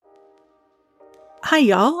Hi,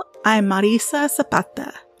 y'all. I'm Marisa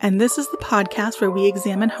Zapata, and this is the podcast where we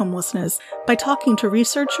examine homelessness by talking to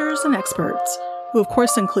researchers and experts, who of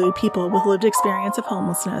course include people with lived experience of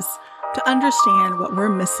homelessness, to understand what we're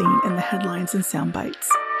missing in the headlines and sound bites.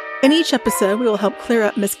 In each episode, we will help clear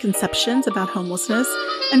up misconceptions about homelessness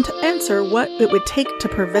and to answer what it would take to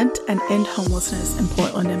prevent and end homelessness in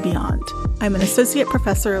Portland and beyond. I'm an associate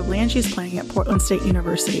professor of land use planning at Portland State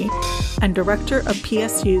University and director of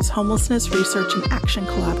PSU's Homelessness Research and Action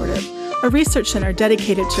Collaborative, a research center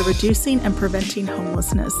dedicated to reducing and preventing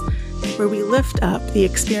homelessness, where we lift up the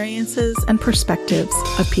experiences and perspectives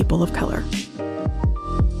of people of color.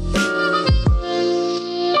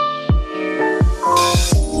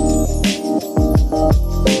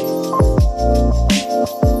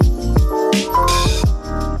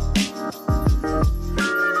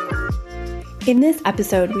 In this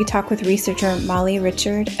episode, we talk with researcher Molly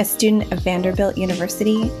Richard, a student of Vanderbilt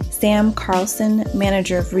University, Sam Carlson,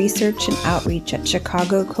 manager of research and outreach at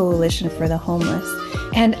Chicago Coalition for the Homeless,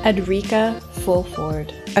 and Edrika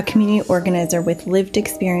Fulford, a community organizer with lived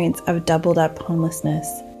experience of doubled up homelessness.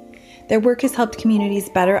 Their work has helped communities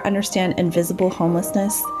better understand invisible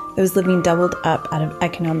homelessness, those living doubled up out of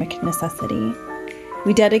economic necessity.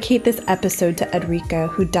 We dedicate this episode to Edrika,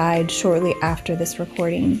 who died shortly after this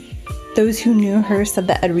recording. Those who knew her said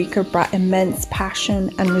that Edrika brought immense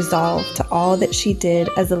passion and resolve to all that she did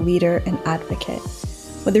as a leader and advocate.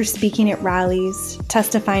 Whether speaking at rallies,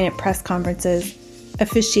 testifying at press conferences,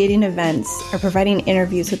 officiating events, or providing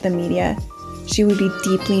interviews with the media, she would be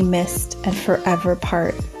deeply missed and forever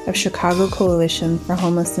part of Chicago Coalition for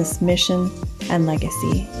Homelessness mission and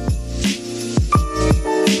legacy.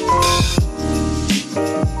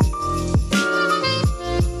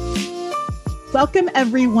 Welcome,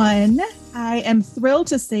 everyone. I am thrilled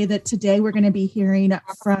to say that today we're going to be hearing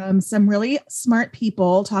from some really smart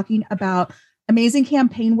people talking about amazing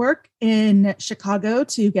campaign work in Chicago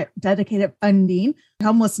to get dedicated funding for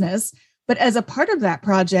homelessness. But as a part of that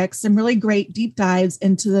project, some really great deep dives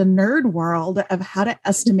into the nerd world of how to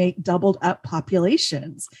estimate doubled up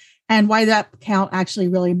populations and why that count actually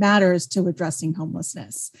really matters to addressing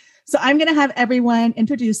homelessness. So I'm going to have everyone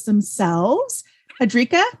introduce themselves.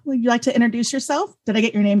 Edrika, would you like to introduce yourself? Did I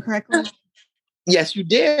get your name correctly? Yes, you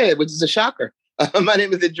did, which is a shocker. My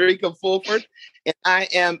name is Edrika Fulford, and I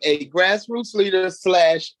am a grassroots leader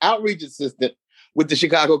 / outreach assistant with the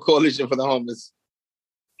Chicago Coalition for the Homeless.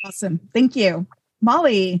 Awesome. Thank you.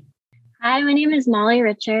 Molly. Hi, my name is Molly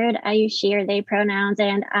Richard. I use she or they pronouns,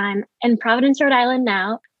 and I'm in Providence, Rhode Island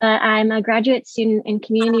now, but I'm a graduate student in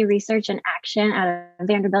community research and action at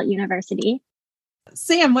Vanderbilt University.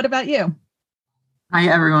 Sam, what about you? Hi,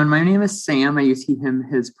 everyone. My name is Sam. I use he, him,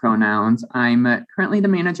 his pronouns. I'm currently the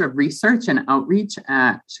manager of research and outreach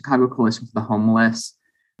at Chicago Coalition for the Homeless.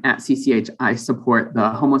 At CCH, I support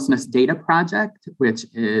the Homelessness Data Project, which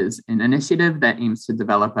is an initiative that aims to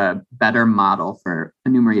develop a better model for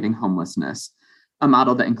enumerating homelessness, a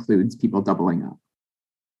model that includes people doubling up.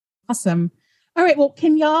 Awesome. All right. Well,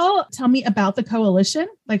 can y'all tell me about the coalition?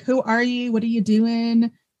 Like, who are you? What are you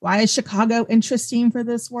doing? Why is Chicago interesting for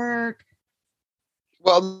this work?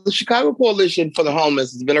 Well, the Chicago Coalition for the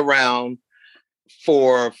Homeless has been around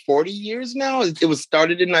for 40 years now. It was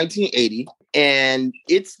started in 1980, and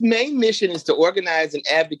its main mission is to organize and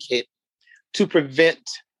advocate to prevent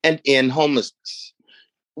and end homelessness.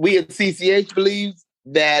 We at CCH believe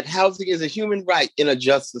that housing is a human right in a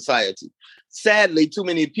just society. Sadly, too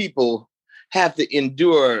many people have to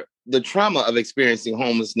endure the trauma of experiencing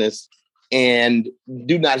homelessness and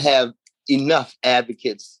do not have enough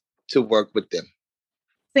advocates to work with them.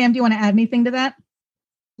 Sam, do you want to add anything to that?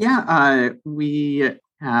 Yeah, we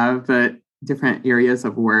have different areas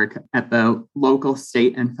of work at the local,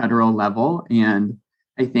 state, and federal level. And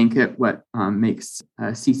I think what makes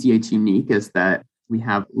CCH unique is that we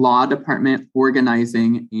have law department,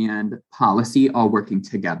 organizing, and policy all working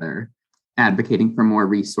together, advocating for more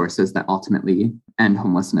resources that ultimately end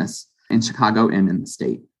homelessness in Chicago and in the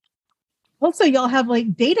state. Also, y'all have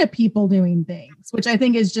like data people doing things, which I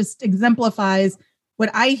think is just exemplifies what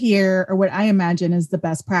I hear or what I imagine is the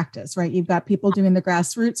best practice, right? You've got people doing the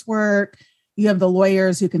grassroots work, you have the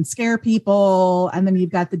lawyers who can scare people, and then you've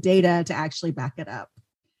got the data to actually back it up.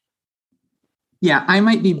 Yeah, I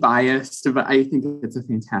might be biased, but I think it's a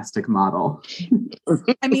fantastic model.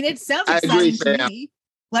 I mean, it sounds exciting to me.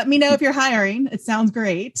 Let me know if you're hiring. It sounds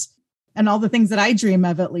great. And all the things that I dream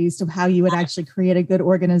of, at least, of how you would actually create a good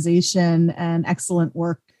organization and excellent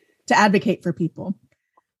work to advocate for people.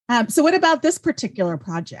 So what about this particular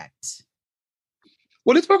project?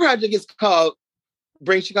 Well, this project is called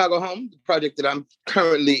Bring Chicago Home, the project that I'm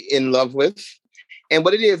currently in love with. And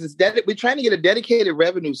what it is that we're trying to get a dedicated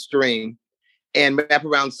revenue stream and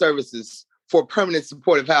wraparound services for permanent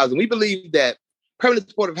supportive housing. We believe that permanent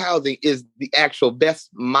supportive housing is the actual best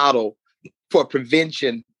model for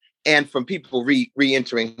prevention and from people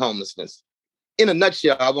re-entering homelessness. In a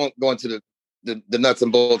nutshell, I won't go into the nuts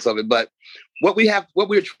and bolts of it, but what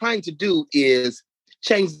we're trying to do is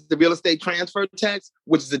change the real estate transfer tax,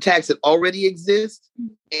 which is a tax that already exists,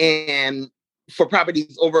 and for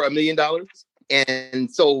properties over $1 million. And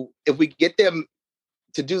so if we get them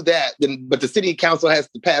to do that, but the city council has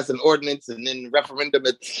to pass an ordinance and then referendum,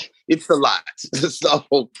 it's a lot.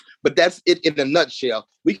 So, but that's it in a nutshell.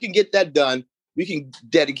 We can get that done. We can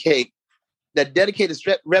dedicate that dedicated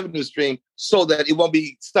revenue stream so that it won't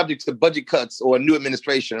be subject to budget cuts or a new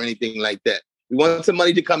administration or anything like that. We want some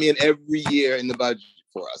money to come in every year in the budget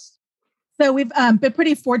for us. So we've been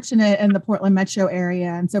pretty fortunate in the Portland metro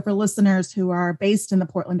area. And so for listeners who are based in the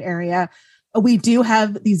Portland area, we do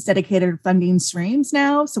have these dedicated funding streams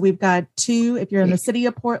now. So we've got 2, if you're in the city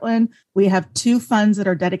of Portland, we have 2 funds that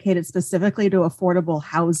are dedicated specifically to affordable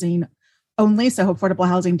housing only. So affordable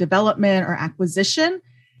housing development or acquisition.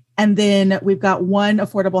 And then we've got 1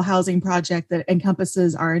 affordable housing project that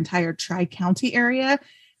encompasses our entire Tri-County area.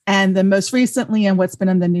 And then most recently, and what's been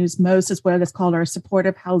in the news most, is what is called our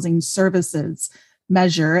supportive housing services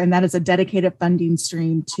measure. And that is a dedicated funding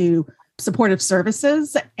stream to supportive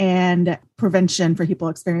services and prevention for people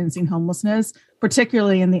experiencing homelessness,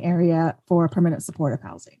 particularly in the area for permanent supportive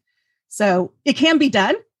housing. So it can be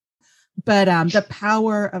done, but the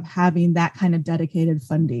power of having that kind of dedicated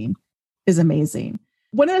funding is amazing.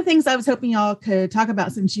 One of the things I was hoping y'all could talk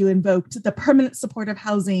about, since you invoked the permanent supportive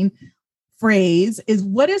housing phrase, is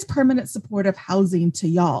what is permanent supportive housing to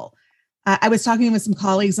y'all? I was talking with some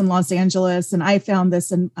colleagues in Los Angeles, and I found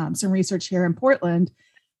this in some research here in Portland,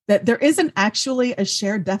 that there isn't actually a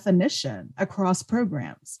shared definition across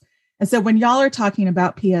programs. And so when y'all are talking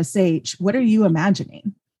about PSH, what are you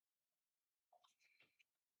imagining?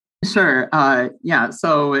 Sure.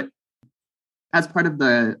 So as part of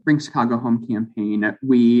the Bring Chicago Home campaign,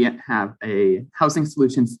 we have a housing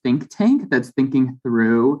solutions think tank that's thinking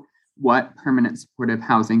through what permanent supportive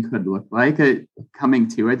housing could look like, coming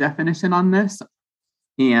to a definition on this.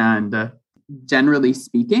 And generally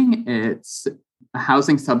speaking, it's a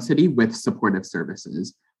housing subsidy with supportive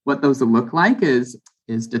services. What those look like is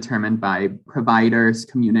determined by providers,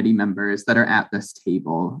 community members that are at this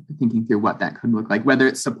table, thinking through what that could look like, whether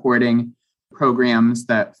it's supporting programs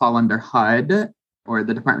that fall under HUD or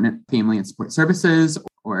the Department of Family and Support Services,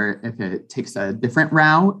 or if it takes a different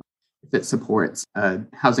route, if it supports a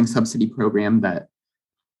housing subsidy program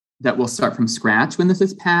that will start from scratch when this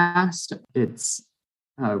is passed.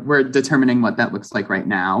 We're determining what that looks like right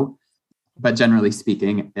now. But generally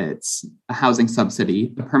speaking, it's a housing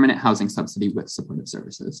subsidy, a permanent housing subsidy with supportive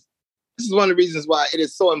services. This is one of the reasons why it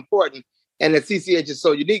is so important and that CCH is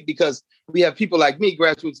so unique, because we have people like me,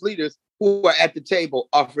 grassroots leaders, who are at the table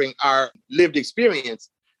offering our lived experience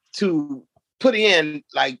to put in,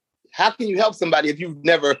 like, how can you help somebody if you've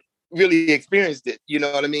never really experienced it? You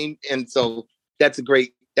know what I mean? And so that's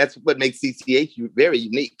what makes CCH very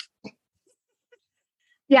unique.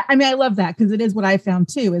 Yeah, I mean, I love that, because it is what I found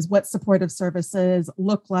too, is what supportive services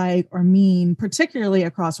look like or mean, particularly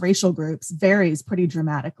across racial groups, varies pretty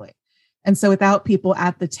dramatically. And so without people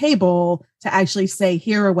at the table to actually say,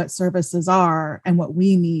 here are what services are and what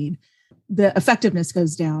we need, the effectiveness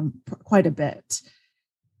goes down quite a bit.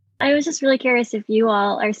 I was just really curious if you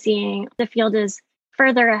all are seeing the field is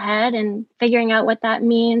further ahead and figuring out what that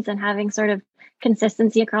means and having sort of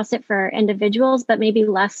consistency across it for individuals, but maybe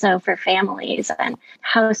less so for families and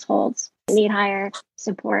households that need higher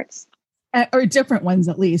supports. Or different ones,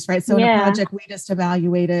 at least, right? So in a project we just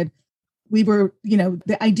evaluated, we were,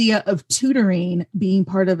 the idea of tutoring being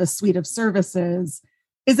part of a suite of services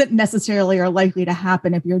isn't necessarily or likely to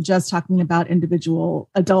happen if you're just talking about individual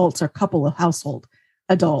adults or couple of household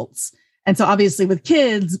adults. And so obviously with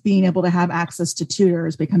kids, being able to have access to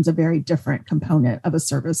tutors becomes a very different component of a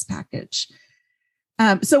service package.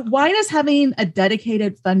 So why does having a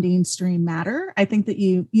dedicated funding stream matter? I think that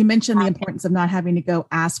you mentioned the importance of not having to go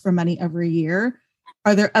ask for money every year.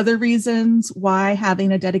 Are there other reasons why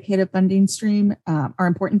having a dedicated funding stream are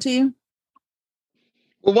important to you?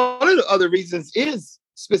 Well, one of the other reasons is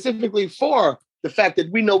specifically for the fact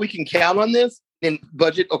that we know we can count on this and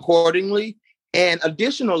budget accordingly. And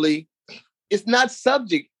additionally, it's not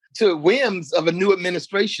subject to whims of a new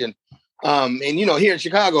administration. And, here in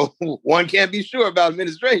Chicago, one can't be sure about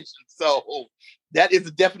administration. So that is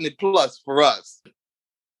a definite plus for us.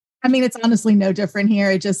 I mean, it's honestly no different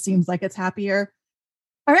here. It just seems like it's happier.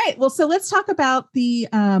 All right. Well, so let's talk about the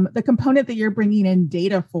component that you're bringing in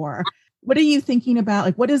data for. What are you thinking about?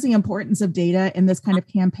 Like, what is the importance of data in this kind of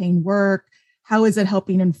campaign work? How is it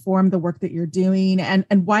helping inform the work that you're doing? And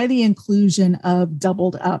why the inclusion of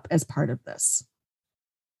Doubled Up as part of this?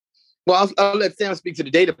 Well, I'll let Sam speak to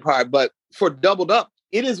the data part, but for Doubled Up,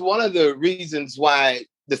 it is one of the reasons why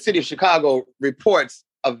the city of Chicago reports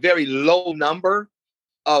a very low number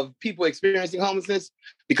of people experiencing homelessness,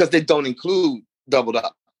 because they don't include Doubled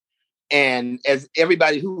Up. And as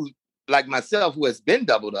everybody who, like myself, who has been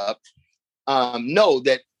doubled up, know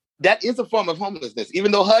that that is a form of homelessness,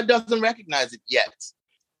 even though HUD doesn't recognize it yet.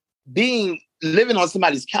 Living on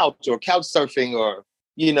somebody's couch or couch surfing or,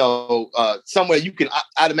 somewhere you can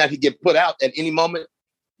automatically get put out at any moment,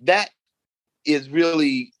 that is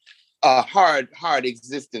really a hard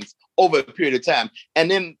existence over a period of time.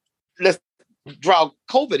 And then let's draw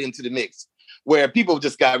COVID into the mix, where people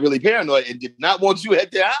just got really paranoid and did not want you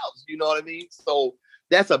at their house. You know what I mean? So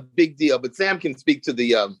that's a big deal. But Sam can speak to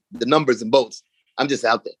the numbers and bolts. I'm just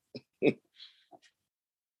out there.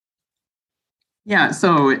 Yeah,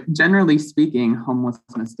 so generally speaking,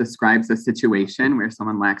 homelessness describes a situation where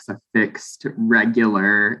someone lacks a fixed,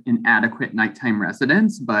 regular, and adequate nighttime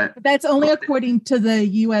residence. But that's only according to the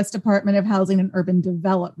U.S. Department of Housing and Urban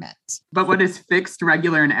Development. But what is fixed,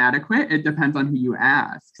 regular, and adequate? It depends on who you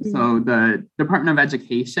ask. Mm-hmm. So the Department of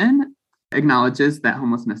Education acknowledges that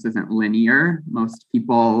homelessness isn't linear. Most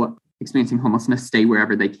people experiencing homelessness stay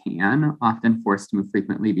wherever they can, often forced to move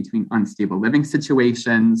frequently between unstable living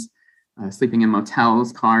situations, sleeping in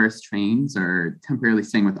motels, cars, trains, or temporarily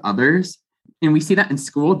staying with others. And we see that in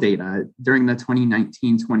school data. During the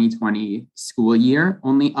 2019-2020 school year,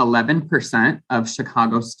 only 11% of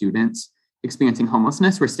Chicago students experiencing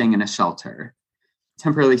homelessness were staying in a shelter.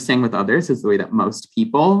 Temporarily staying with others is the way that most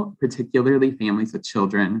people, particularly families with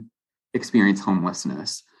children, experience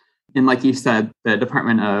homelessness. And like you said, the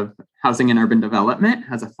Department of Housing and Urban Development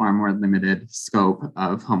has a far more limited scope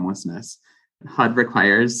of homelessness. HUD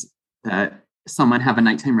requires that someone have a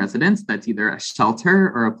nighttime residence that's either a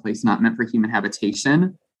shelter or a place not meant for human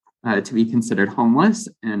habitation to be considered homeless,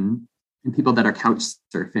 and people that are couch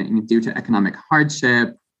surfing due to economic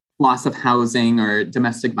hardship, loss of housing, or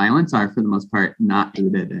domestic violence are, for the most part, not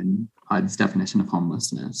aided in HUD's definition of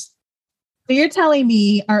homelessness. So you're telling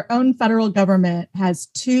me our own federal government has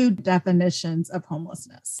two definitions of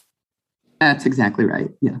homelessness? That's exactly right,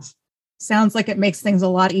 yes. Sounds like it makes things a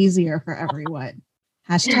lot easier for everyone.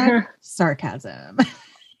 Hashtag sarcasm.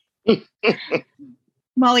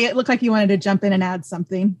 Molly, it looked like you wanted to jump in and add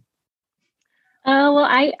something. Well,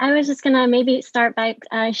 I was just going to maybe start by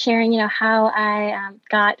sharing, how I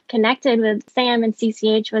got connected with Sam and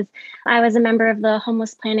CCH. I was a member of the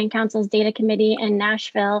Homeless Planning Council's data committee in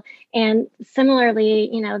Nashville. And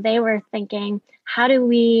similarly, they were thinking, how do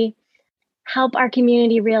we help our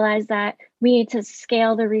community realize that we need to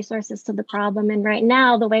scale the resources to the problem? And right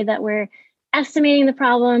now, the way that we're estimating the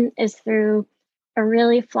problem is through a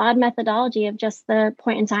really flawed methodology of just the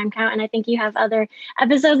point in time count. And I think you have other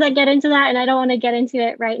episodes that get into that, and I don't want to get into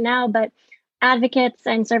it right now, but advocates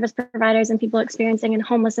and service providers and people experiencing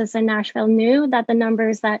homelessness in Nashville knew that the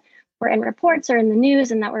numbers that were in reports or in the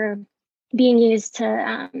news and that were being used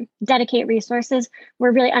to dedicate resources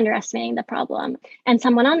were really underestimating the problem. And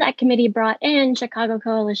someone on that committee brought in Chicago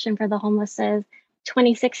Coalition for the Homeless's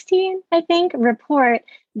 2016, I think, report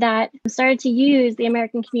that started to use the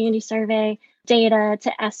American Community Survey data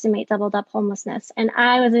to estimate doubled up homelessness. And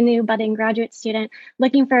I was a new budding graduate student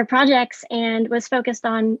looking for projects and was focused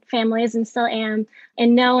on families, and still am,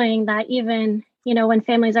 and knowing that even, when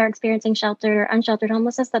families are experiencing sheltered or unsheltered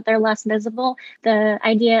homelessness, that they're less visible. The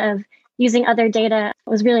idea of using other data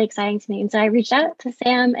was really exciting to me. And so I reached out to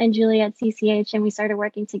Sam and Julie at CCH, and we started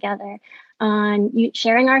working together on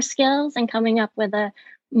sharing our skills and coming up with a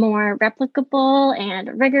more replicable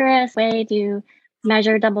and rigorous way to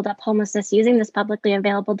measure doubled up homelessness using this publicly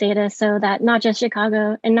available data, so that not just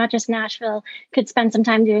Chicago and not just Nashville could spend some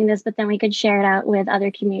time doing this, but then we could share it out with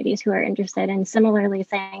other communities who are interested. And similarly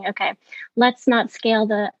saying, okay, let's not scale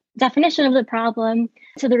the definition of the problem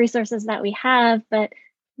to the resources that we have, but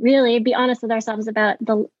really be honest with ourselves about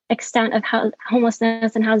the extent of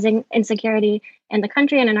homelessness and housing insecurity in the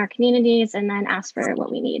country and in our communities, and then ask for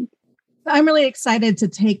what we need. I'm really excited to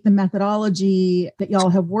take the methodology that y'all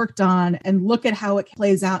have worked on and look at how it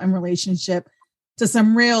plays out in relationship to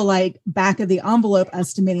some real back of the envelope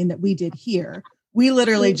estimating that we did here. We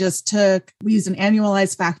literally we used an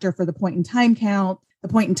annualized factor for the point in time count. The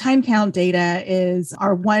point in time count data is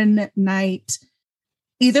our one night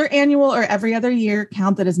either annual or every other year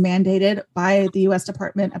count that is mandated by the U.S.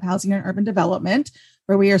 Department of Housing and Urban Development,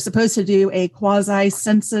 where we are supposed to do a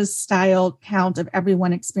quasi-census style count of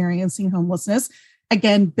everyone experiencing homelessness,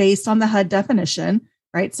 again, based on the HUD definition,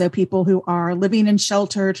 right? So people who are living in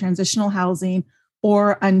shelter, transitional housing,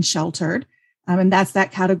 or unsheltered. And that's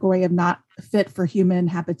that category of not fit for human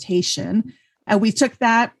habitation. And we took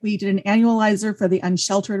that, we did an annualizer for the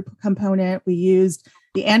unsheltered component. We used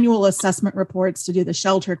the annual assessment reports to do the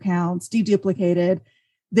shelter counts, deduplicated.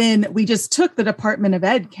 Then we just took the Department of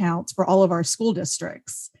Ed counts for all of our school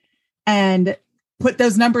districts and put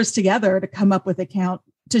those numbers together to come up with a count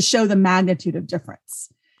to show the magnitude of difference.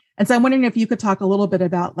 And so I'm wondering if you could talk a little bit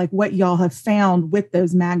about like what y'all have found with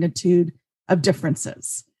those magnitude of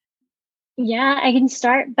differences. Yeah, I can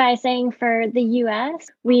start by saying for the US,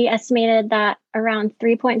 we estimated that around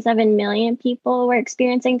 3.7 million people were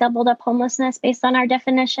experiencing doubled up homelessness based on our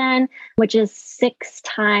definition, which is 6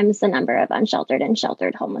 times the number of unsheltered and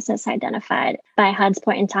sheltered homelessness identified by HUD's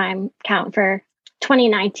point in time count for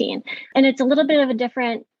 2019. And it's a little bit of a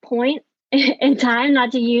different point in time,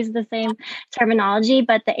 not to use the same terminology,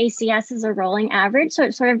 but the ACS is a rolling average. So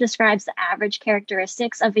it sort of describes the average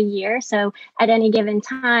characteristics of a year. So at any given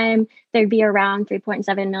time, there'd be around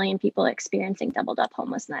 3.7 million people experiencing doubled up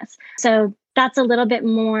homelessness. So that's a little bit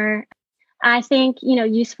more, I think,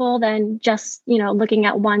 useful than just, looking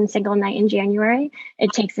at one single night in January.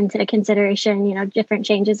 It takes into consideration, different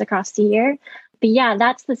changes across the year. But yeah,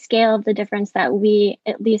 that's the scale of the difference that we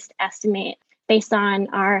at least estimate based on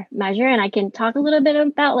our measure. And I can talk a little bit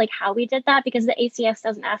about like how we did that, because the ACS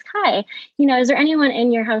doesn't ask, hi, is there anyone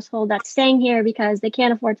in your household that's staying here because they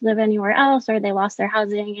can't afford to live anywhere else, or they lost their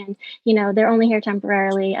housing and, they're only here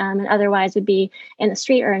temporarily and otherwise would be in the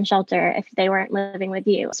street or in shelter if they weren't living with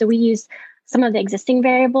you. So we used some of the existing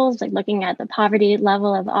variables, like looking at the poverty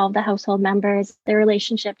level of all of the household members, their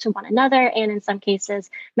relationship to one another, and in some cases,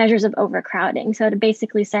 measures of overcrowding. So to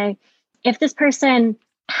basically say, if this person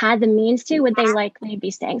had the means to, would they likely be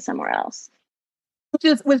staying somewhere else?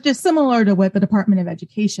 Which is similar to what the Department of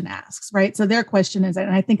Education asks, right? So their question is,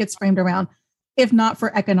 and I think it's framed around, if not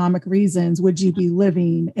for economic reasons, would you be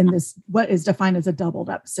living in this, what is defined as a doubled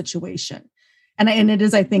up situation? And it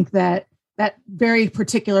is, I think, that very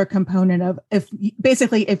particular component of if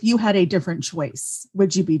you had a different choice,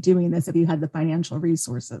 would you be doing this if you had the financial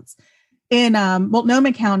resources? In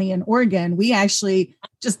Multnomah County in Oregon, we actually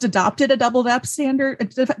just adopted a doubled up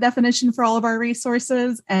standard definition for all of our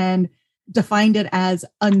resources and defined it as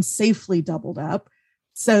unsafely doubled up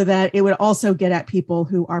so that it would also get at people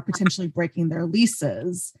who are potentially breaking their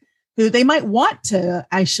leases, who they might want to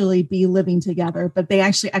actually be living together, but they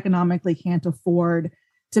actually economically can't afford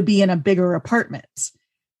to be in a bigger apartment.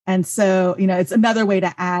 And so, it's another way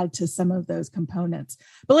to add to some of those components.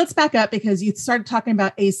 But let's back up, because you started talking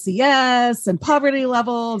about ACS and poverty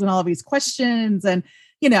levels and all of these questions. And,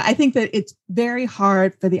 I think that it's very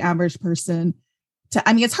hard for the average person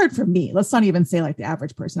it's hard for me. Let's not even say like the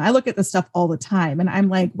average person. I look at this stuff all the time and I'm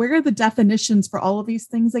like, where are the definitions for all of these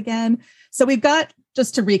things again? So we've got,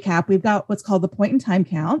 just to recap, we've got what's called the point in time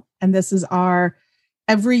count. And this is our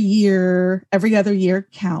every other year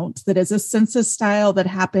count that is a census style that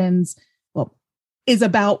happens, is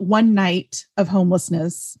about one night of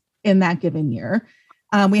homelessness in that given year.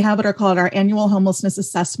 We have what are called our annual homelessness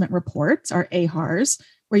assessment reports, our AHARs,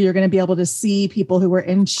 where you're going to be able to see people who were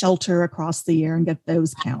in shelter across the year and get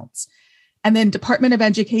those counts. And then Department of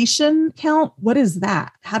Education count, what is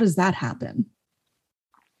that? How does that happen?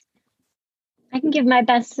 I can give my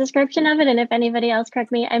best description of it. And if anybody else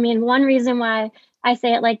correct me, one reason why I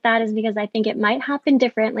say it like that is because I think it might happen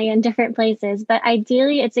differently in different places, but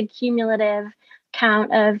ideally it's a cumulative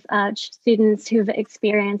count of students who've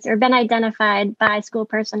experienced or been identified by school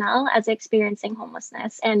personnel as experiencing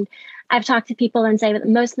homelessness. And I've talked to people and say that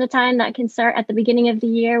most of the time that can start at the beginning of the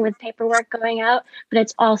year with paperwork going out, but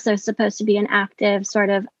it's also supposed to be an active sort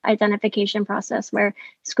of identification process where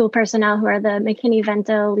school personnel who are the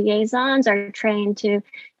McKinney-Vento liaisons are trained to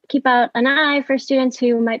keep out an eye for students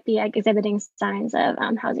who might be exhibiting signs of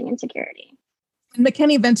housing insecurity.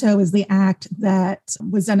 McKinney-Vento is the act that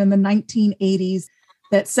was done in the 1980s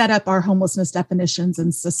that set up our homelessness definitions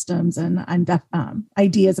and systems and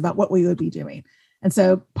ideas about what we would be doing. And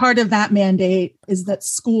so part of that mandate is that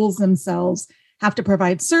schools themselves have to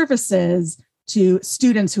provide services to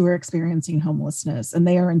students who are experiencing homelessness, and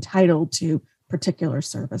they are entitled to particular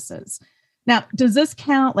services. Now, does this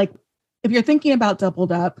count, like if you're thinking about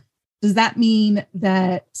doubled up, does that mean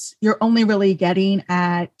that you're only really getting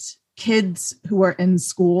at kids who are in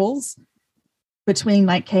schools between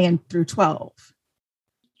like K and through 12?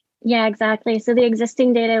 Yeah, exactly. So the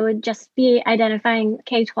existing data would just be identifying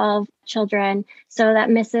K-12 children. So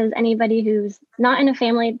that misses anybody who's not in a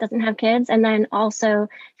family, doesn't have kids, and then also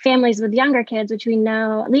families with younger kids, which we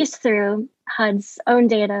know, at least through HUD's own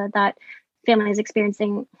data, that families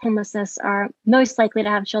experiencing homelessness are most likely to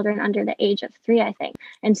have children under the age of 3, I think.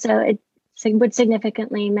 And so it would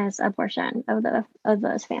significantly miss a portion of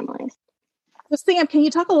those families. So Sam, can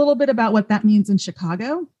you talk a little bit about what that means in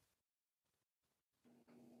Chicago?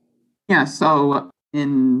 Yeah, so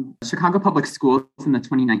in Chicago Public Schools in the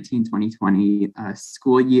 2019-2020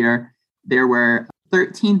 school year, there were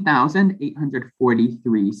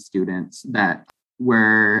 13,843 students that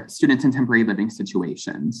were students in temporary living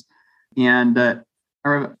situations. And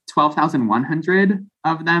 12,100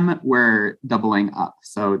 of them were doubling up.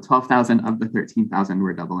 So 12,000 of the 13,000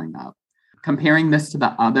 were doubling up. Comparing this to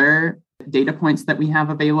the other data points that we have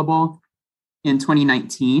available, in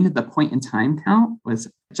 2019, the point in time count was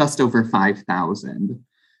just over 5,000.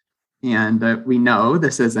 And we know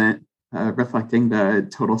this isn't reflecting the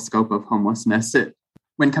total scope of homelessness.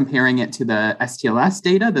 When comparing it to the STLS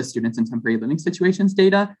data, the students in temporary living situations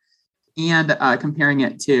data, and comparing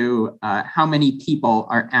it to how many people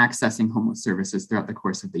are accessing homeless services throughout the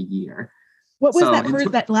course of the year. What was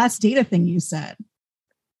that last data thing you said?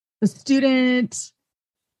 The students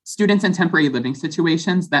in temporary living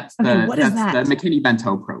situations. That's the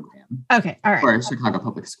McKinney-Vento program. Okay, all right. For Chicago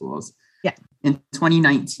Public Schools. Yeah. In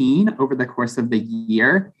 2019, over the course of the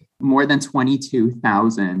year, more than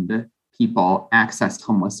 22,000 people accessed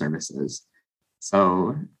homeless services.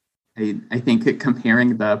 So I think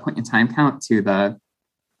comparing the point in time count to the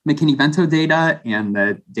McKinney-Vento data and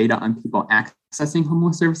the data on people accessing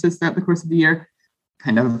homeless services throughout the course of the year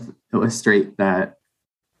kind of illustrate that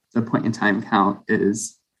the point in time count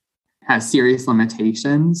has serious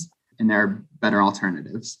limitations and there are better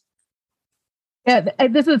alternatives. Yeah,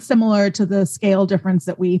 this is similar to the scale difference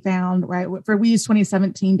that we found, right? We used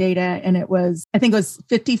 2017 data, and I think it was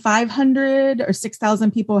 5,500 or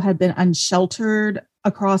 6,000 people had been unsheltered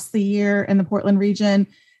across the year in the Portland region.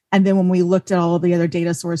 And then when we looked at all of the other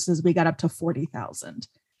data sources, we got up to 40,000.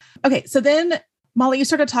 Okay, so then Molly, you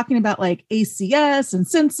started talking about like ACS and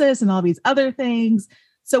census and all these other things.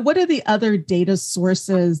 So what are the other data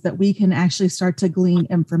sources that we can actually start to glean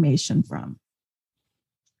information from?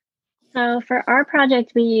 So for our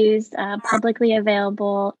project, we used publicly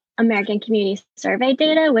available American Community Survey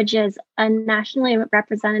data, which is a nationally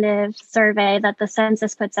representative survey that the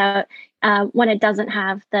census puts out when it doesn't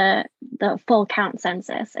have the full count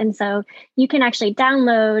census. And so you can actually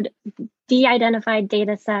download de-identified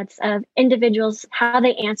data sets of individuals, how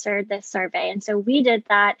they answered this survey. And so we did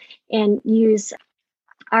that and use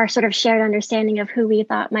our sort of shared understanding of who we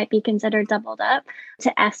thought might be considered doubled up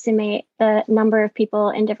to estimate the number of people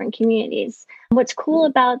in different communities. What's cool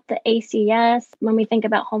about the ACS when we think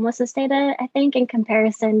about homelessness data, I think in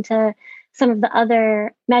comparison to some of the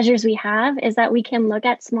other measures we have, is that we can look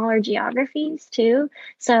at smaller geographies too.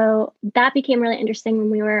 So that became really interesting when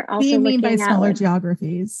we were also looking at— What do you mean by smaller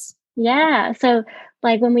geographies? Yeah. So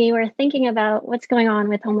like when we were thinking about what's going on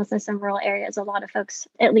with homelessness in rural areas, a lot of folks,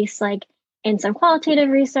 at least like in some qualitative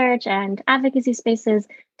research and advocacy spaces,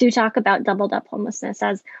 do talk about doubled up homelessness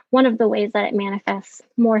as one of the ways that it manifests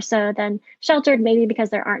more so than sheltered, maybe because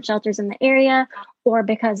there aren't shelters in the area or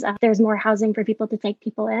because there's more housing for people to take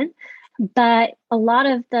people in. But a lot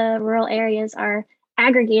of the rural areas are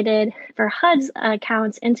aggregated for HUD's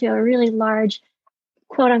accounts into a really large,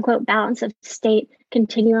 quote unquote, balance of state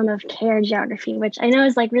continuum of care geography, which I know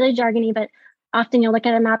is like really jargony, but often you'll look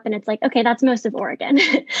at a map and it's like, okay, that's most of Oregon.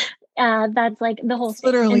 That's like the whole state.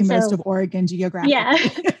 Literally most of Oregon geographically. Yeah.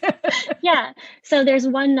 Yeah. So there's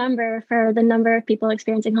one number for the number of people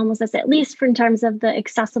experiencing homelessness, at least in terms of the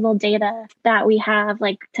accessible data that we have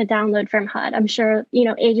like to download from HUD. I'm sure,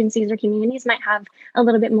 agencies or communities might have a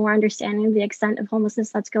little bit more understanding of the extent of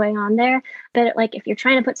homelessness that's going on there. But like if you're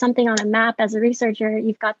trying to put something on a map as a researcher,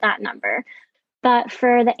 you've got that number. But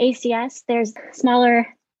for the ACS, there's smaller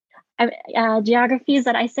geographies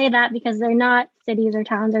that I say that because they're not cities or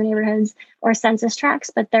towns or neighborhoods or census tracts,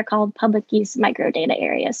 but they're called public use microdata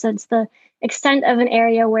areas. So it's the extent of an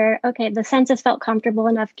area where, okay, the census felt comfortable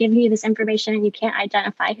enough giving you this information and you can't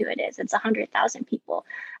identify who it is. It's 100,000 people.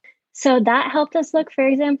 So that helped us look, for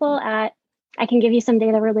example, at, I can give you some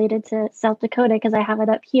data related to South Dakota because I have it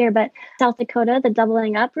up here, but South Dakota, the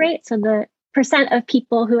doubling up rate, so the percent of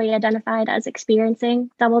people who we identified as experiencing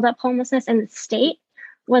doubled up homelessness in the state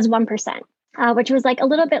was 1%, which was like a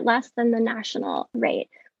little bit less than the national rate.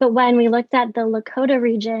 But when we looked at the Lakota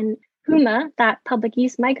region, HUMA, that public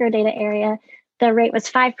use microdata area, the rate was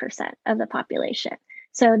 5% of the population.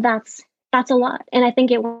 So that's that's a lot. And I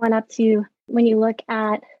think it went up to, when you look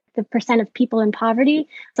at the percent of people in poverty,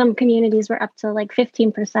 some communities were up to like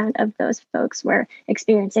 15% of those folks were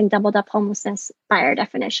experiencing doubled up homelessness by our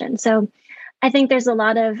definition. So I think there's a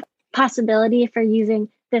lot of possibility for using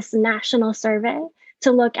this national survey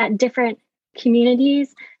to look at different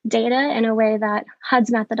communities' data in a way that HUD's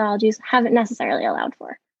methodologies haven't necessarily allowed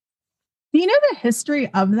for. Do you know the history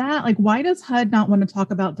of that? Like, why does HUD not want to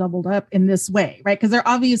talk about doubled up in this way, right? Because they're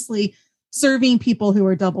obviously serving people who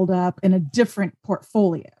are doubled up in a different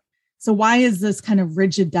portfolio. So why is this kind of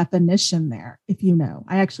rigid definition there? If you know,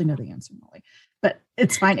 I actually know the answer, Molly, but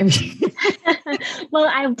it's fine. Well,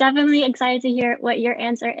 I'm definitely excited to hear what your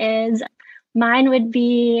answer is. Mine would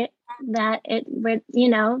be that it would,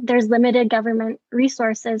 there's limited government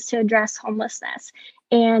resources to address homelessness.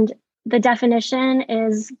 And the definition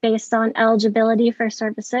is based on eligibility for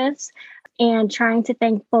services and trying to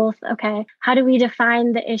think both, okay, how do we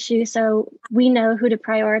define the issue so we know who to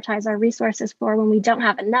prioritize our resources for when we don't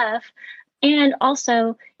have enough? And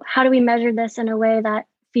also, how do we measure this in a way that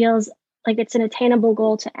feels like it's an attainable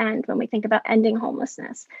goal to end when we think about ending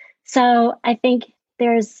homelessness? So I think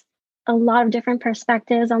there's a lot of different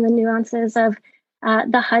perspectives on the nuances of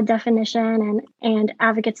the HUD definition, and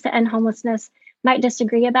advocates to end homelessness might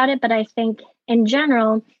disagree about it. But I think in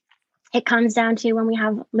general, it comes down to when we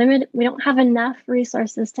don't have enough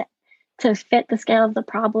resources to fit the scale of the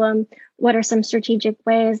problem. What are some strategic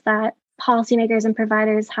ways that policymakers and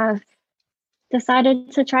providers have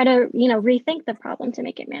decided to try to, rethink the problem to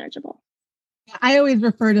make it manageable? I always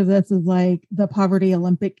refer to this as like the poverty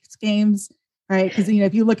Olympics games, right? Because,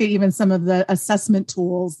 if you look at even some of the assessment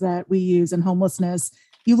tools that we use in homelessness,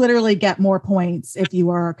 you literally get more points if you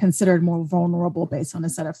are considered more vulnerable based on a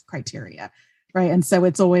set of criteria. Right. And so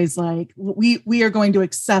it's always like, we are going to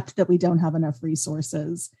accept that we don't have enough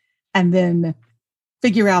resources and then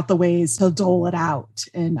figure out the ways to dole it out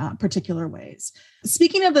in particular ways.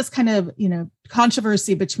 Speaking of this kind of,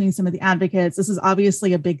 controversy between some of the advocates, this is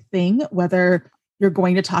obviously a big thing, whether you're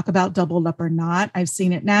going to talk about doubled up or not. I've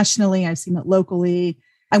seen it nationally. I've seen it locally.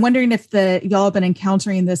 I'm wondering if y'all have been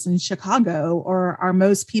encountering this in Chicago, or are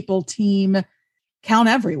most people team count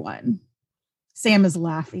everyone? Sam is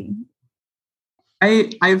laughing.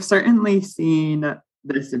 I've certainly seen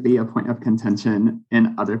this to be a point of contention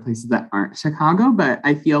in other places that aren't Chicago, but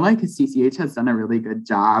I feel like CCH has done a really good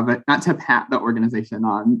job, not to pat the organization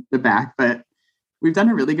on the back, but we've done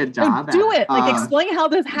a really good job. Explain how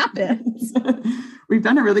this happens. We've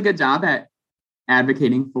done a really good job at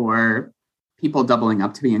advocating for people doubling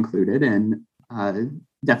up to be included in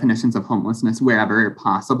definitions of homelessness wherever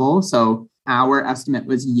possible. So our estimate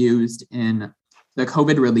was used in the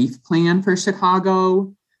COVID relief plan for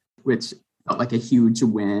Chicago, which felt like a huge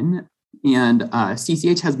win. And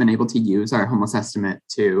CCH has been able to use our homeless estimate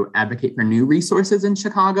to advocate for new resources in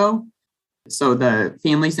Chicago. So the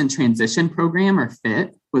Families in Transition program, or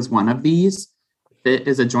FIT, was one of these. FIT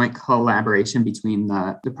is a joint collaboration between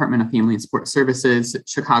the Department of Family and Support Services,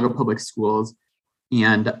 Chicago Public Schools,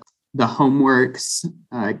 and the HomeWorks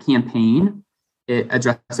campaign. It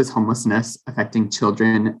addresses homelessness affecting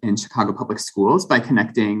children in Chicago public schools by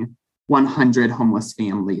connecting 100 homeless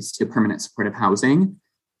families to permanent supportive housing.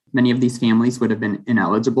 Many of these families would have been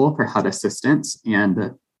ineligible for HUD assistance,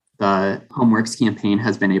 and the HomeWorks campaign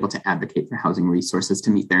has been able to advocate for housing resources to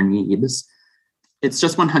meet their needs. It's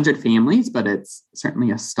just 100 families, but it's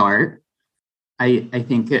certainly a start. I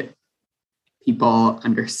think people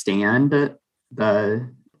understand that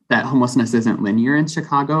homelessness isn't linear in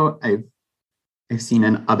Chicago. I've seen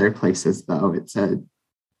in other places, though, it's a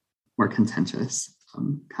more contentious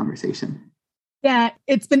conversation. Yeah,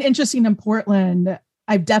 it's been interesting in Portland.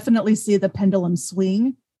 I've definitely seen the pendulum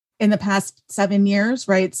swing in the past 7 years,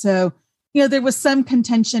 right? So, there was some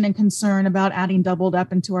contention and concern about adding doubled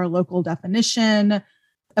up into our local definition.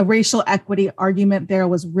 A racial equity argument there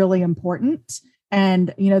was really important.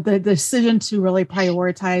 And, the decision to really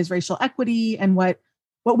prioritize racial equity and what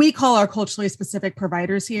we call our culturally specific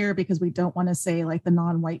providers here, because we don't want to say like the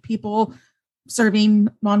non-white people serving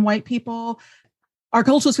non-white people. Our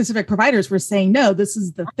culturally specific providers were saying, no, this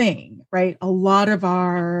is the thing, right? A lot of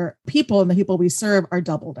our people and the people we serve are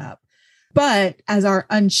doubled up. But as our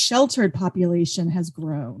unsheltered population has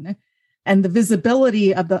grown, and the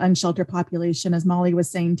visibility of the unsheltered population, as Molly was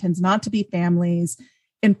saying, tends not to be families.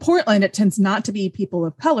 In Portland, it tends not to be people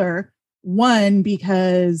of color. One,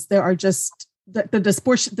 because there are just the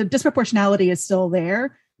disproportionality is still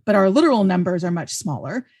there, but our literal numbers are much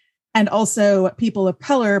smaller. And also people of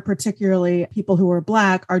color, particularly people who are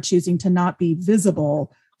Black, are choosing to not be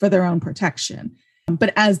visible for their own protection.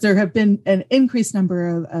 But as there have been an increased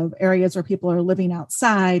number of areas where people are living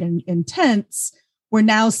outside and in tents, we're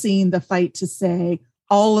now seeing the fight to say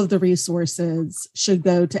all of the resources should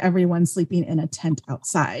go to everyone sleeping in a tent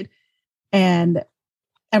outside, and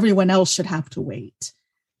everyone else should have to wait.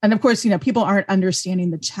 And of course, people aren't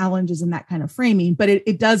understanding the challenges in that kind of framing, but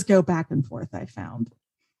it does go back and forth, I found.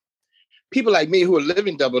 People like me who are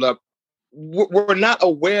living doubled up were not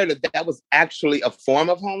aware that that was actually a form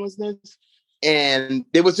of homelessness. And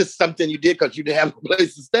it was just something you did because you didn't have a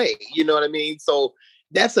place to stay. You know what I mean? So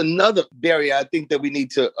that's another barrier I think that we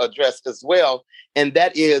need to address as well. And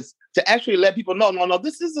that is to actually let people know, no,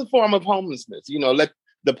 this is a form of homelessness. Let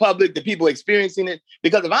the public, the people experiencing it,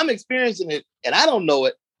 because if I'm experiencing it and I don't know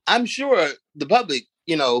it, I'm sure the public,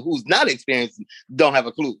 who's not experiencing, don't have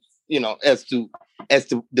a clue, as to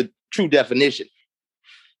the true definition.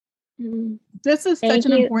 This is such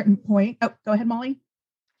an important point. Oh, go ahead, Molly.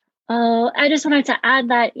 Oh, I just wanted to add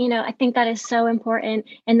that, I think that is so important.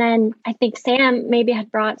 And then I think Sam maybe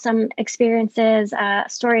had brought some experiences,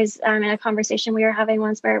 stories in a conversation we were having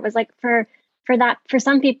once where it was like for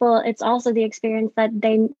some people, it's also the experience that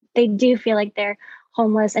they do feel like they're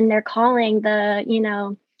homeless and they're calling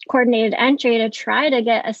the, coordinated entry to try to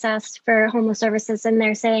get assessed for homeless services. And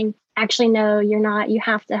they're saying, actually, no, you're not. You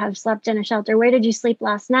have to have slept in a shelter. Where did you sleep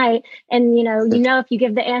last night? And, if you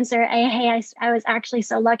give the answer, hey, I was actually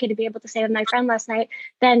so lucky to be able to stay with my friend last night,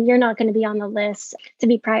 then you're not going to be on the list to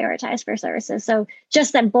be prioritized for services. So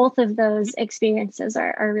just that both of those experiences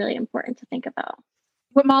are really important to think about.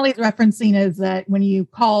 What Molly's referencing is that when you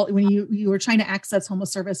were trying to access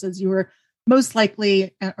homeless services, you were most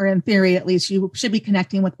likely, or in theory at least, you should be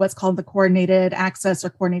connecting with what's called the coordinated access or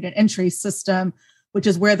coordinated entry system, which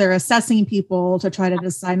is where they're assessing people to try to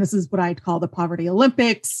decide, this is what I'd call the poverty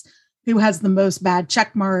Olympics, who has the most bad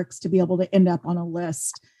check marks to be able to end up on a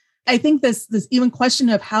list. I think this even question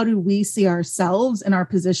of how do we see ourselves in our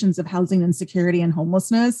positions of housing insecurity and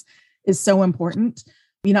homelessness is so important.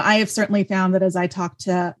 I have certainly found that as I talk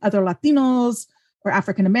to other Latinos or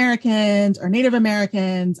African Americans or Native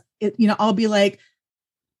Americans, I'll be like,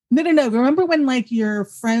 no. Remember when your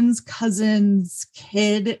friend's cousin's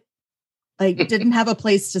kid didn't have a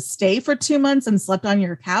place to stay for 2 months and slept on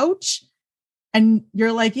your couch? And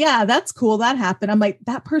you're like, yeah, that's cool. That happened. I'm like,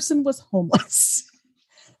 that person was homeless.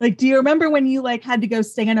 Do you remember when you had to go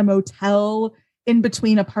stay in a motel in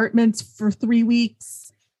between apartments for 3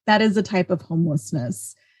 weeks? That is a type of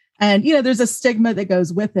homelessness. And, there's a stigma that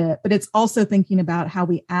goes with it, but it's also thinking about how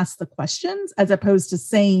we ask the questions as opposed to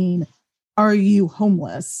saying, are you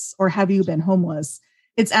homeless or have you been homeless?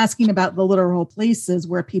 It's asking about the literal places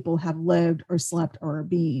where people have lived or slept or are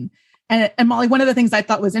being. And Molly, one of the things I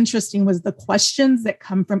thought was interesting was the questions that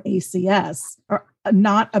come from ACS are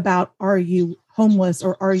not about, are you homeless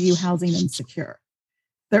or are you housing insecure?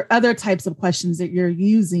 There are other types of questions that you're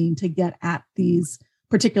using to get at these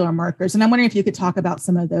particular markers. And I'm wondering if you could talk about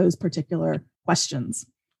some of those particular questions.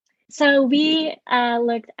 So we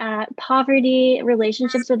looked at poverty,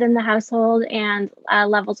 relationships within the household, and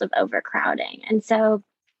levels of overcrowding. And so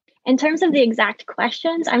in terms of the exact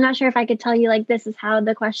questions, I'm not sure if I could tell you this is how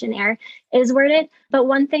the questionnaire is worded. But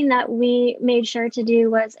one thing that we made sure to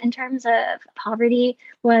do was in terms of poverty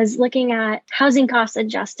was looking at housing cost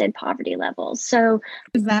adjusted poverty levels. So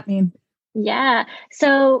what does that mean? Yeah.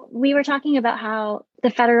 So we were talking about how the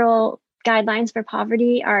federal guidelines for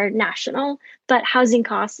poverty are national, but housing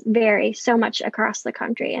costs vary so much across the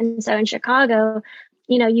country. And so in Chicago,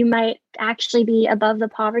 you might actually be above the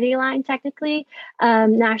poverty line technically,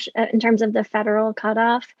 in terms of the federal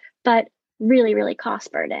cutoff, but really, really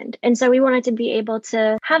cost burdened. And so we wanted to be able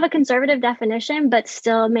to have a conservative definition, but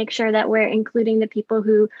still make sure that we're including the people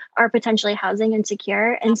who are potentially housing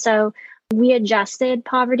insecure. And so we adjusted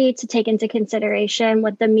poverty to take into consideration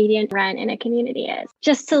what the median rent in a community is.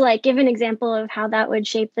 Just to give an example of how that would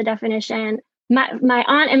shape the definition. My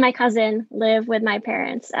aunt and my cousin live with my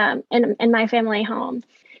parents in my family home.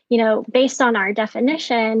 Based on our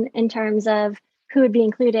definition in terms of who would be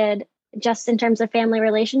included, just in terms of family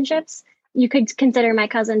relationships, you could consider my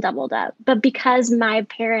cousin doubled up. But because my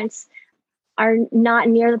parents are not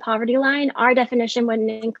near the poverty line, our definition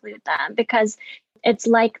wouldn't include them because it's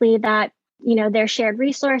likely that their shared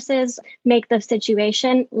resources make the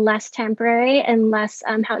situation less temporary and less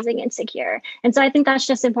housing insecure. And so I think that's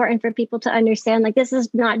just important for people to understand, this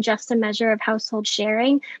is not just a measure of household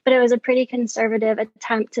sharing, but it was a pretty conservative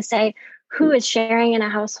attempt to say who is sharing in a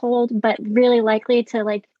household, but really likely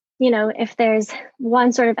to if there's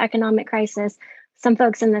one sort of economic crisis, some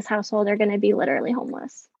folks in this household are going to be literally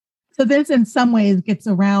homeless. So this in some ways gets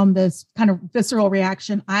around this kind of visceral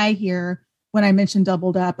reaction I hear when I mention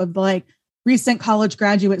doubled up of recent college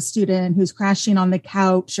graduate student who's crashing on the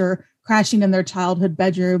couch or crashing in their childhood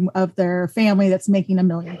bedroom of their family that's making $1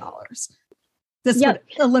 million. This would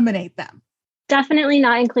eliminate them. Definitely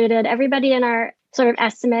not included. Everybody in our sort of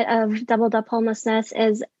estimate of doubled up homelessness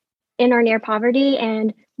is in or near poverty.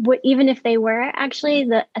 And even if they were, actually,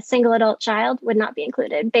 a single adult child would not be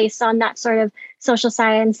included based on that sort of social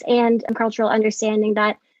science and cultural understanding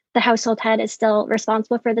that the household head is still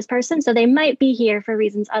responsible for this person. So they might be here for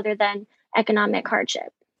reasons other than economic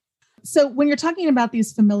hardship. So when you're talking about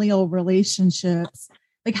these familial relationships,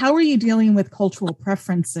 like how are you dealing with cultural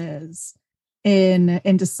preferences in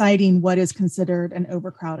deciding what is considered an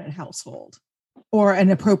overcrowded household or an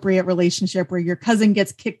appropriate relationship where your cousin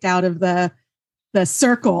gets kicked out of the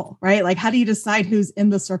circle, right? Like how do you decide who's in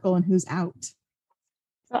the circle and who's out?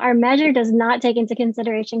 So our measure does not take into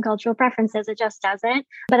consideration cultural preferences. It just doesn't.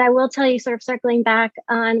 But I will tell you, sort of circling back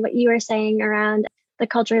on what you were saying around the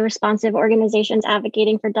culturally responsive organizations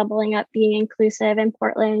advocating for doubling up being inclusive in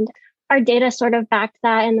Portland, our data sort of backed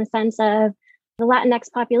that in the sense of the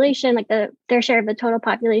Latinx population, like their share of the total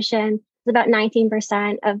population is about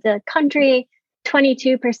 19% of the country,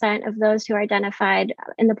 22% of those who are identified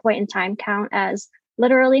in the point in time count as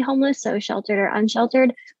literally homeless, so sheltered or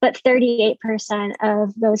unsheltered, but 38%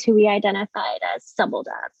 of those who we identified as doubled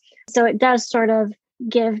up. So it does sort of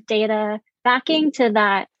give data backing to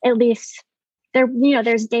that, at least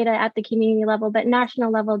there's data at the community level, but national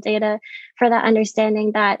level data for that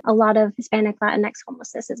understanding that a lot of Hispanic Latinx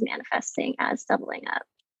homelessness is manifesting as doubling up.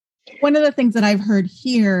 One of the things that I've heard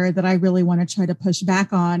here that I really want to try to push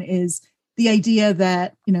back on is the idea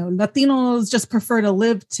that, Latinos just prefer to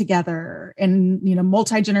live together in,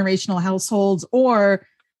 multi-generational households, or,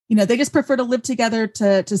 they just prefer to live together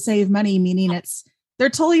to save money, meaning they're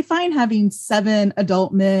totally fine having 7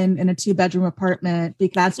 adult men in a 2-bedroom apartment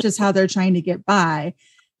because that's just how they're trying to get by,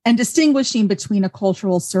 and distinguishing between a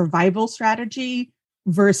cultural survival strategy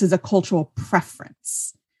versus a cultural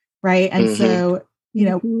preference. Right. And so,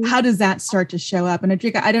 how does that start to show up? And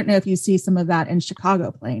Adrika, I don't know if you see some of that in Chicago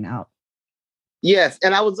playing out. Yes.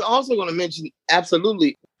 And I was also going to mention,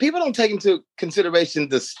 absolutely, people don't take into consideration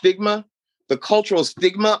the stigma, the cultural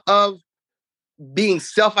stigma of being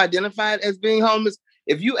self-identified as being homeless.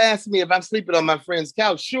 If you ask me if I'm sleeping on my friend's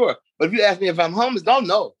couch, sure. But if you ask me if I'm homeless,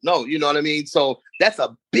 no, you know what I mean? So that's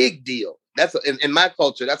a big deal. In my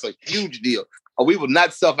culture, that's a huge deal. We will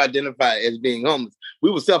not self-identify as being homeless. We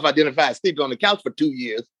will self-identify as sleeping on the couch for 2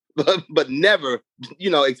 years, but never,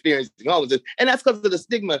 experiencing homelessness. And that's because of the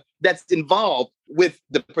stigma that's involved with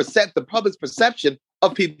the public's perception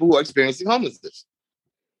of people who are experiencing homelessness.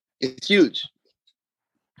 It's huge.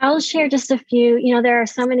 I'll share just a few. There are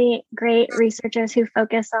so many great researchers who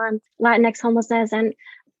focus on Latinx homelessness, and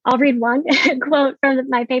I'll read one quote from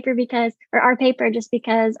my paper our paper, just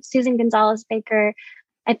because Susan Gonzalez Baker,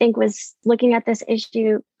 I think, was looking at this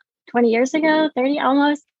issue 20 years ago, 30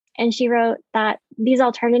 almost. And she wrote that these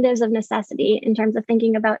alternatives of necessity in terms of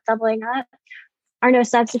thinking about doubling up are no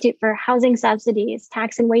substitute for housing subsidies,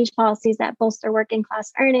 tax and wage policies that bolster working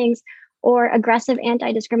class earnings, or aggressive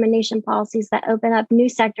anti-discrimination policies that open up new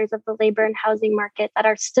sectors of the labor and housing market that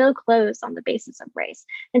are still closed on the basis of race.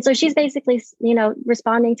 And so she's basically,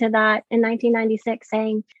 responding to that in 1996,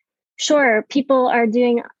 saying, sure, people are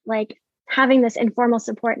doing having this informal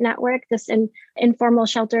support network, this informal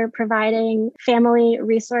shelter providing family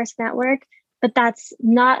resource network, but that's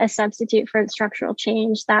not a substitute for structural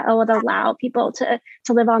change that would allow people to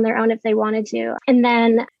live on their own if they wanted to. And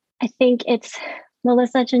then I think it's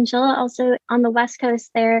Melissa Chinchilla, also on the West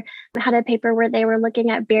Coast, there had a paper where they were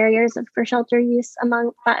looking at barriers for shelter use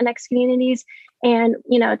among Latinx communities. And,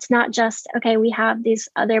 it's not just, okay, we have these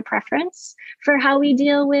other preference for how we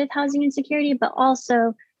deal with housing insecurity, but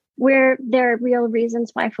also where there are real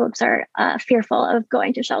reasons why folks are fearful of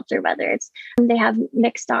going to shelter, whether it's they have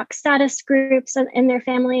mixed stock status groups in their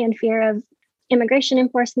family and fear of immigration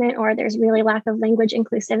enforcement, or there's really lack of language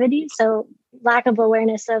inclusivity. So lack of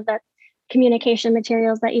awareness of that communication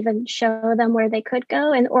materials that even show them where they could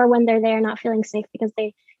go, or when they're there not feeling safe because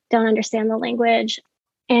they don't understand the language,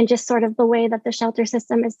 and just sort of the way that the shelter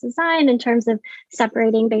system is designed in terms of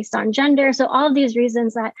separating based on gender. So all of these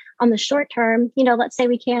reasons that on the short term, let's say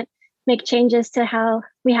we can't make changes to how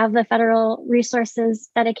we have the federal resources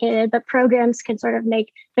dedicated, but programs can sort of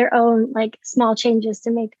make their own small changes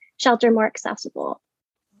to make shelter more accessible.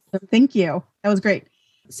 Thank you. That was great.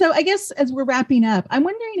 So I guess as we're wrapping up, I'm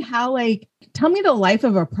wondering how, tell me the life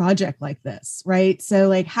of a project like this, right?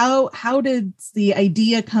 So how did the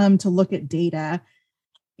idea come to look at data?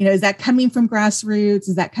 Is that coming from grassroots?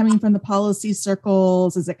 Is that coming from the policy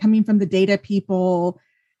circles? Is it coming from the data people?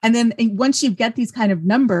 And then once you get these kind of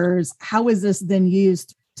numbers, how is this then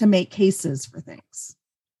used to make cases for things?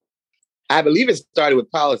 I believe it started with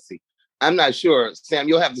policy. I'm not sure. Sam,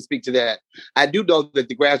 you'll have to speak to that. I do know that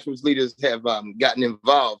the grassroots leaders have gotten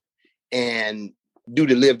involved, and due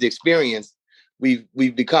to lived experience,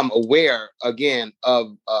 we've become aware again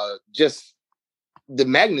of just the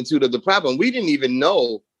magnitude of the problem. We didn't even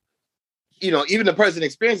know, even the person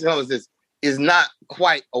experiencing homelessness is not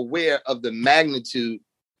quite aware of the magnitude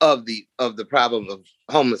of the problem of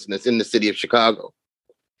homelessness in the city of Chicago.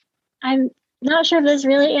 I'm not sure if this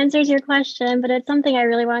really answers your question, but it's something I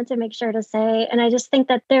really wanted to make sure to say. And I just think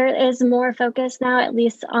that there is more focus now, at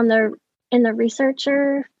least in the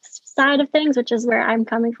researcher side of things, which is where I'm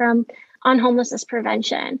coming from, on homelessness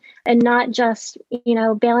prevention, and not just,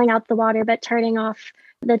 bailing out the water, but turning off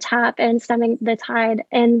the tap and stemming the tide.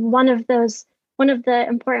 And one of the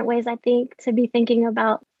important ways, I think, to be thinking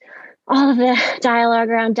about all of the dialogue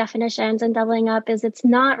around definitions and doubling up is it's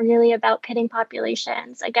not really about pitting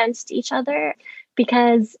populations against each other,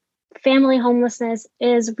 because family homelessness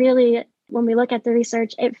is really, when we look at the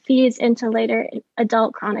research, it feeds into later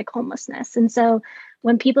adult chronic homelessness. And so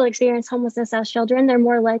when people experience homelessness as children, they're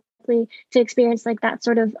more likely to experience like that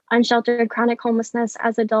sort of unsheltered chronic homelessness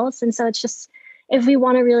as adults. And so it's just, if we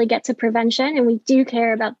want to really get to prevention and we do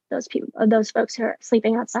care about those people, those folks who are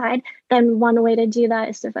sleeping outside, then one way to do that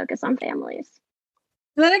is to focus on families.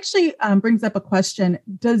 That actually brings up a question.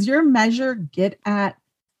 Does your measure get at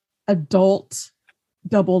adult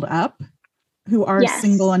doubled up who are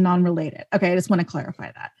single and non-related? Okay, I just want to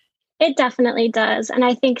clarify that. It definitely does. And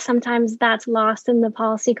I think sometimes that's lost in the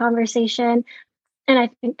policy conversation. And I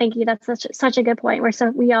think, thank you, that's such a good point,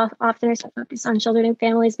 where we often are so focused on children and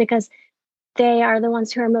families because they are the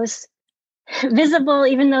ones who are most visible,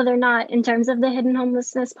 even though they're not, in terms of the hidden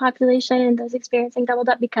homelessness population and those experiencing doubled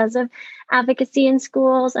up because of advocacy in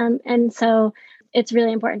schools. And so it's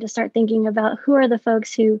really important to start thinking about who are the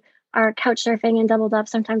folks who are couch surfing and doubled up.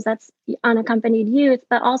 Sometimes that's unaccompanied youth,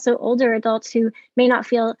 but also older adults who may not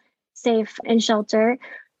feel safe in shelter,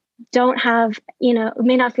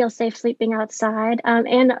 may not feel safe sleeping outside,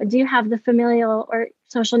 and do have the familial or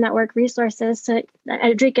social network resources to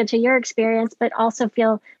drink into your experience, but also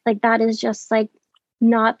feel like that is just like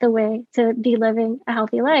not the way to be living a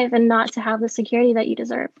healthy life and not to have the security that you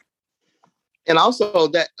deserve. And also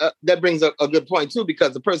that brings up a good point too,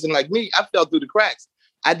 because a person like me, I fell through the cracks.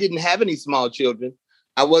 I didn't have any small children.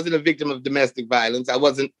 I wasn't a victim of domestic violence. I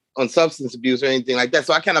wasn't on substance abuse or anything like that.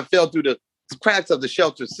 So I kind of fell through the cracks of the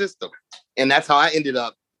shelter system. And that's how I ended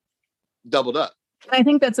up doubled up. I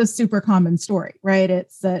think that's a super common story, right?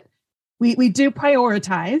 It's that we do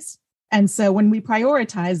prioritize. And so when we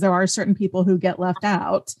prioritize, there are certain people who get left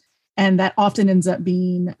out. And that often ends up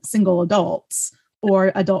being single adults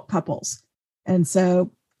or adult couples. And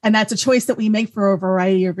that's a choice that we make for a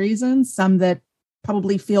variety of reasons, some that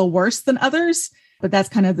probably feel worse than others, but that's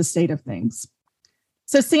kind of the state of things.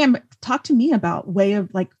 So Sam, talk to me about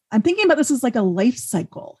I'm thinking about this as like a life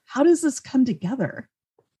cycle. How does this come together?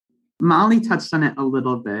 Molly touched on it a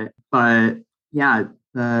little bit, but yeah,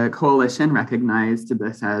 the coalition recognized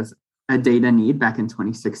this as a data need back in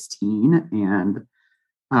 2016. And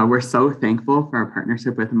we're so thankful for our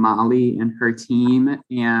partnership with Molly and her team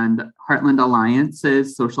and Heartland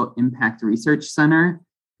Alliance's Social Impact Research Center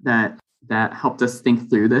that helped us think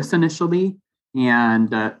through this initially.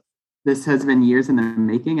 And this has been years in the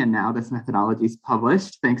making, and now this methodology is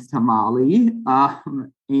published thanks to Molly.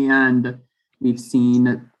 And we've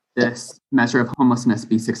seen this measure of homelessness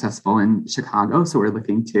be successful in Chicago, so we're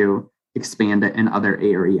looking to expand it in other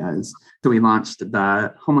areas. So we launched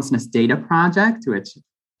the Homelessness Data Project, which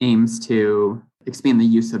aims to expand the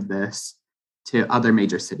use of this to other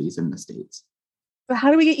major cities in the States. But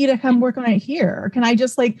how do we get you to come work on it here? Or can I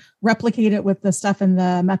just replicate it with the stuff in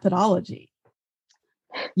the methodology?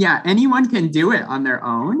 Yeah, anyone can do it on their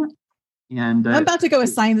own. And I'm about to go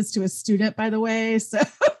assign this to a student, by the way. So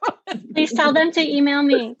please tell them to email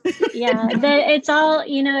me. Yeah, it's all,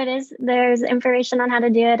 there's information on how to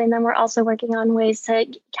do it. And then we're also working on ways to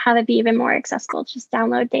have it be even more accessible, just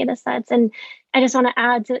download data sets. And I just want to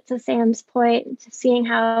add to Sam's point, seeing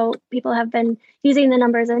how people have been using the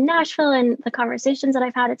numbers in Nashville and the conversations that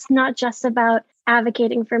I've had. It's not just about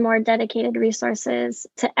advocating for more dedicated resources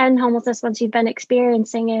to end homelessness once you've been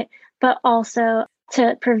experiencing it, but also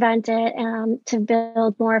to prevent it, to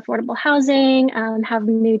build more affordable housing, have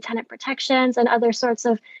new tenant protections and other sorts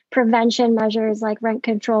of prevention measures like rent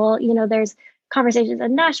control. There's conversations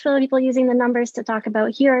in Nashville, people using the numbers to talk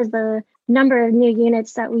about here is the number of new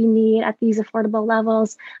units that we need at these affordable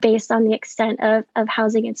levels based on the extent of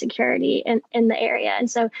housing insecurity in the area. And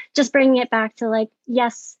so just bringing it back to like,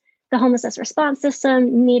 yes, the homelessness response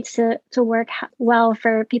system needs to work well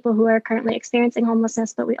for people who are currently experiencing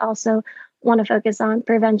homelessness, but we also want to focus on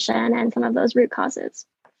prevention and some of those root causes.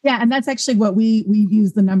 Yeah, and that's actually what we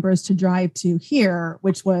use the numbers to drive to here,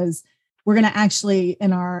 which was we're going to actually,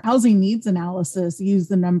 in our housing needs analysis, use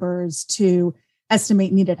the numbers to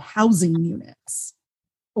estimate needed housing units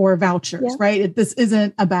or vouchers, right? This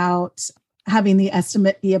isn't about having the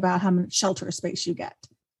estimate be about how much shelter space you get.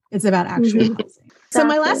 It's about actual housing. Exactly. So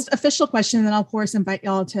my last official question, and then I'll of course invite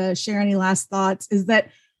y'all to share any last thoughts, is that,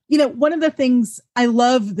 one of the things I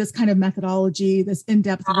love this kind of methodology, this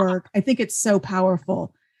in-depth work. I think it's so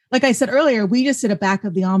powerful. Like I said earlier, we just did a back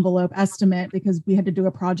of the envelope estimate because we had to do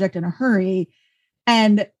a project in a hurry.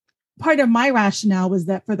 And part of my rationale was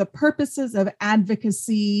that for the purposes of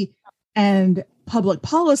advocacy and public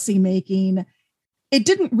policy making, it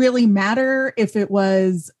didn't really matter if it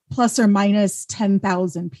was plus or minus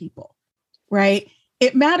 10,000 people, right?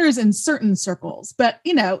 It matters in certain circles, but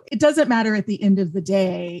it doesn't matter at the end of the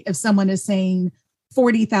day if someone is saying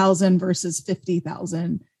 40,000 versus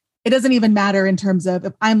 50,000. It doesn't even matter in terms of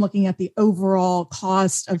if I'm looking at the overall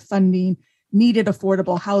cost of funding needed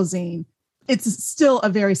affordable housing, it's still a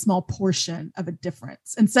very small portion of a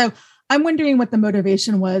difference. And so I'm wondering what the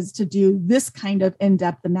motivation was to do this kind of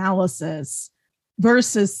in-depth analysis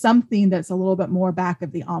versus something that's a little bit more back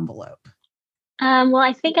of the envelope. Well,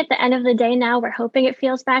 I think at the end of the day now, we're hoping it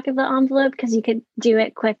feels back of the envelope because you could do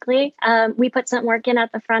it quickly. We put some work in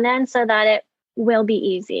at the front end so that it will be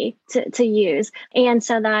easy to use, and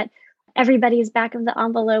so that everybody's back of the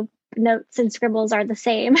envelope notes and scribbles are the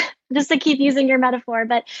same, just to keep using your metaphor.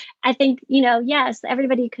 But I think, yes,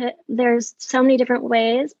 everybody could, there's so many different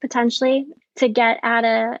ways potentially to get at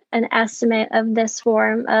an estimate of this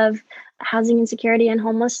form of housing insecurity and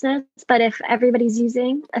homelessness. But if everybody's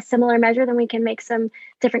using a similar measure, then we can make some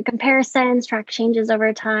different comparisons, track changes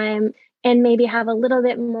over time, and maybe have a little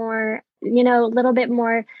bit more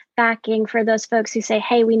backing for those folks who say,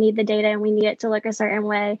 hey, we need the data and we need it to look a certain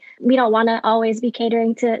way. We don't want to always be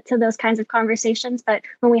catering to those kinds of conversations, but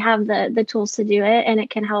when we have the tools to do it and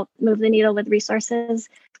it can help move the needle with resources,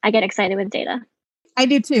 I get excited with data. I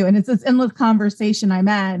do too. And it's this endless conversation I'm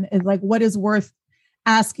in is like, what is worth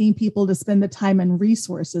asking people to spend the time and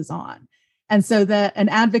resources on? And so that an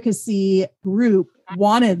advocacy group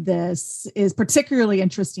wanted this is particularly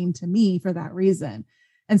interesting to me for that reason.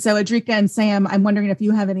 And so Adrika and Sam, I'm wondering if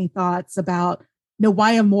you have any thoughts about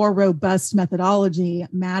why a more robust methodology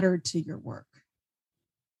mattered to your work.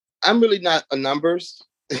 I'm really not a numbers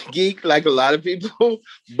geek like a lot of people,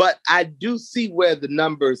 but I do see where the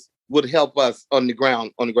numbers would help us on the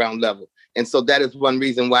ground level. And so that is one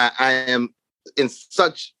reason why I am in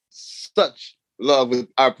such love with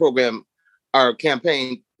our program, our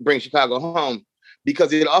campaign, Bring Chicago Home,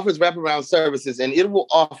 because it offers wraparound services and it will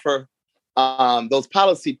offer those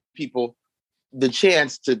policy people the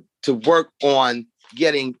chance to work on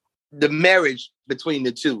getting the marriage between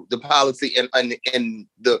the two, the policy and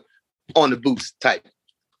the on the boots type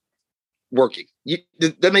working.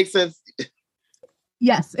 Does that make sense?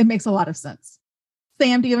 Yes, it makes a lot of sense.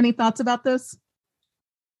 Sam, do you have any thoughts about this?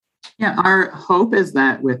 Yeah, our hope is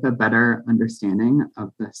that with a better understanding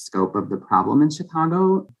of the scope of the problem in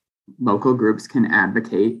Chicago, local groups can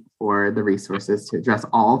advocate for the resources to address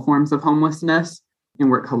all forms of homelessness and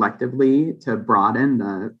work collectively to broaden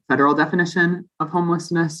the federal definition of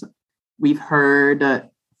homelessness. We've heard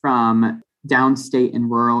from downstate and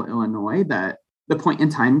rural Illinois that the point in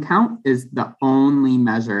time count is the only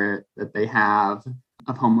measure that they have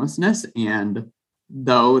of homelessness. And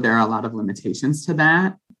though there are a lot of limitations to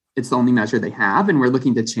that, it's the only measure they have. And we're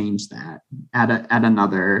looking to change that, add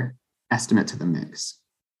another estimate to the mix.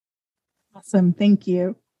 Awesome. Thank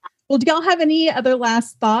you. Well, do y'all have any other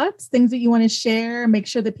last thoughts, things that you want to share, make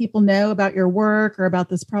sure that people know about your work or about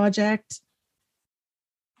this project?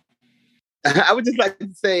 I would just like to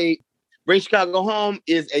say, Bring Chicago Home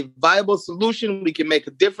is a viable solution. We can make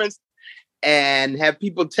a difference and have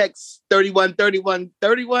people text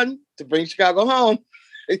 313131 to Bring Chicago Home.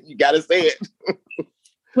 You got to say it.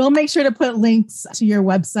 We'll make sure to put links to your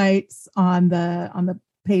websites on the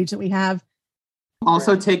page that we have.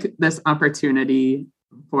 Also take this opportunity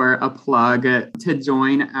for a plug to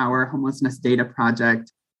join our homelessness data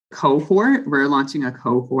project cohort. We're launching a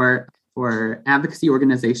cohort for advocacy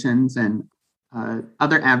organizations and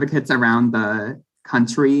other advocates around the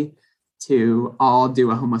country to all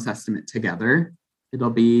do a homeless estimate together.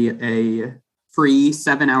 It'll be a free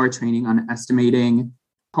 7-hour training on estimating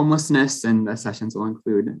homelessness, and the sessions will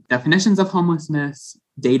include definitions of homelessness,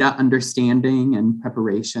 data understanding and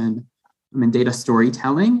preparation, and data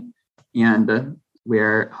storytelling. And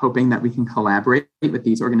we're hoping that we can collaborate with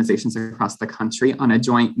these organizations across the country on a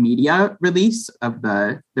joint media release of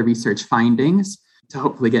the research findings to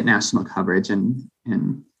hopefully get national coverage and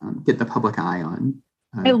get the public eye on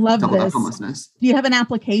I love doubled up this. homelessness. Do you have an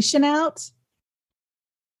application out?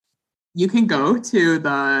 You can go to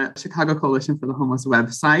the Chicago Coalition for the Homeless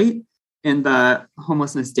website. In the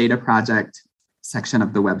Homelessness Data Project section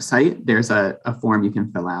of the website, there's a form you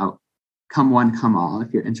can fill out. Come one, come all,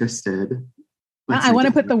 if you're interested. I want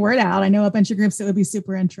to put the word out. I know a bunch of groups that would be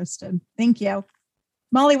super interested. Thank you.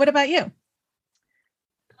 Molly, what about you?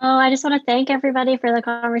 Oh, I just want to thank everybody for the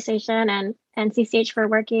conversation and CCH for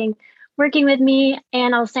working with me.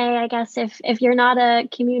 And I'll say, I guess, if you're not a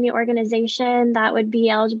community organization that would be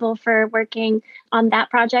eligible for working on that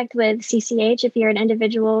project with CCH, if you're an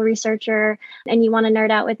individual researcher and you want to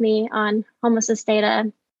nerd out with me on homelessness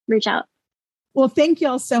data, reach out. Well, thank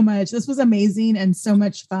y'all so much. This was amazing and so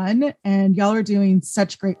much fun. And y'all are doing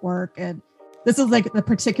such great work. And this is like the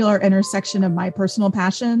particular intersection of my personal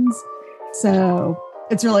passions. So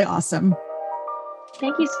it's really awesome.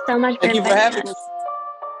 Thank you so much Thank you for having us.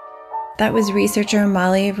 That was researcher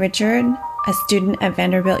Molly Richard, a student at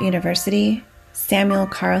Vanderbilt University, Samuel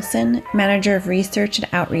Carlson, manager of research and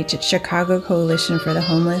outreach at Chicago Coalition for the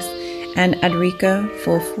Homeless, and Edrika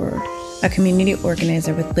Fulford, a community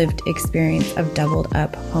organizer with lived experience of doubled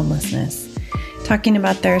up homelessness, talking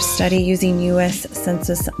about their study using U.S.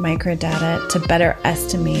 Census microdata to better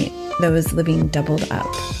estimate those living doubled up.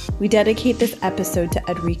 We dedicate this episode to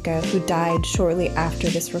Edrika, who died shortly after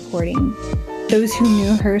this recording. Those who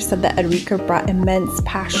knew her said that Edrika brought immense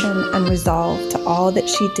passion and resolve to all that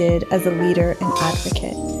she did as a leader and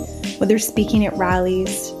advocate. Whether speaking at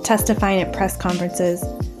rallies, testifying at press conferences,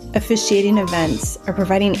 officiating events, or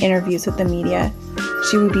providing interviews with the media,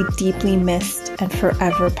 she would be deeply missed and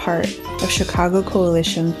forever part of Chicago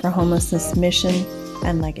Coalition for Homelessness mission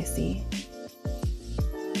and legacy.